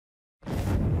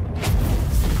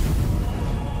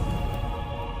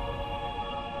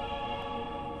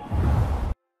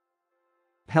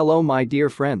Hello my dear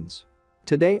friends.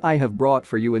 Today I have brought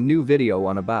for you a new video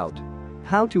on about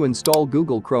how to install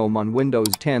Google Chrome on Windows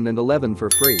 10 and 11 for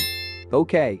free.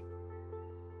 Okay.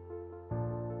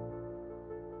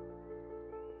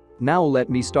 Now let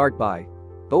me start by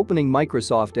opening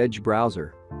Microsoft Edge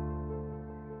browser.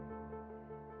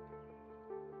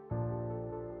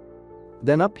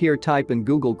 Then up here type in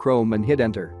Google Chrome and hit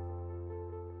enter.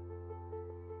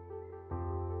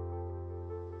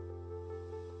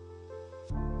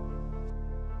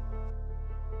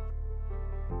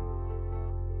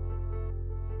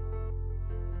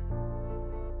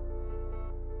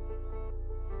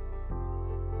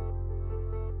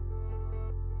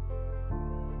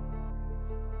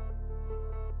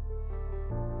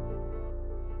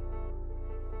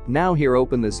 Now here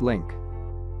open this link.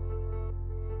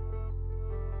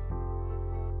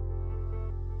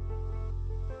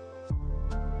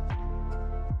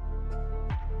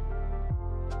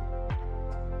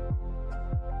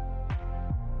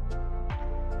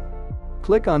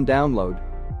 Click on download.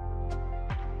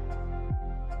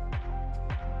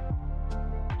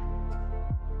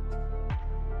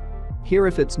 Here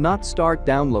if it's not start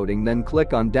downloading, then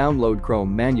click on download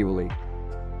Chrome manually.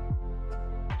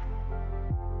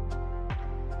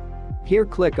 Here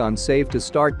click on save to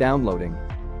start downloading.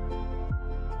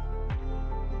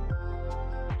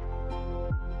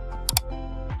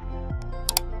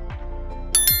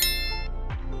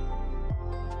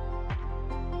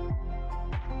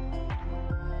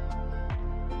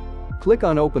 Click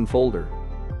on open folder.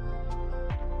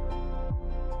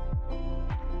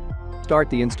 Start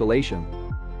the installation.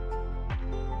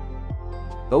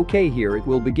 Okay, here it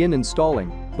will begin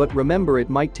installing, but remember it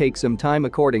might take some time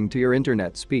according to your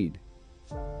internet speed.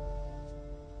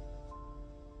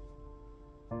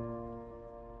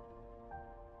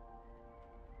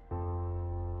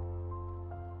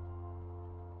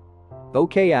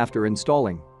 Okay, after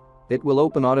installing, it will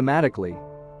open automatically.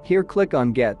 Here click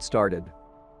on Get Started.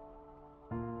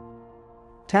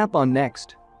 Tap on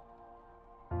Next.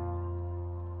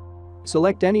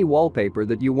 Select any wallpaper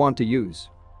that you want to use.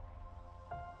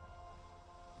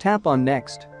 Tap on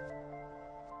Next.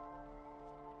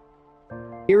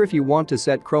 Here if you want to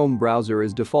set Chrome browser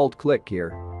as default, click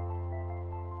here.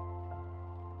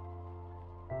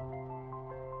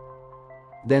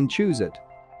 Then choose it.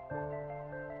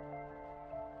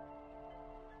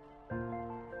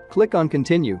 Click on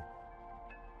Continue.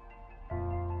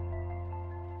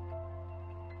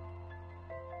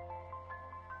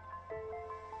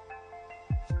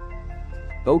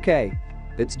 Okay,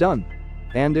 it's done.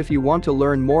 And if you want to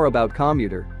learn more about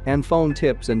computer and phone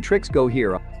tips and tricks, go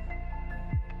here.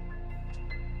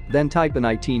 Then type in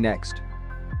IT next.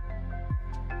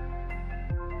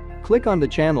 Click on the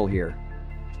channel here.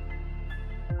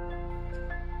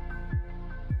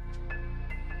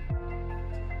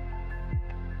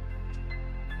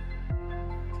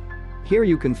 Here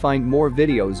you can find more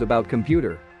videos about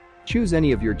computer. Choose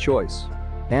any of your choice.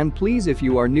 And please, if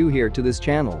you are new here to this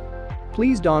channel,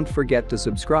 please don't forget to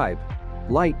subscribe,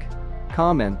 like,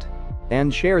 comment,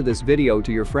 and share this video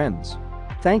to your friends.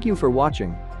 Thank you for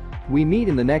watching. We meet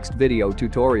in the next video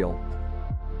tutorial.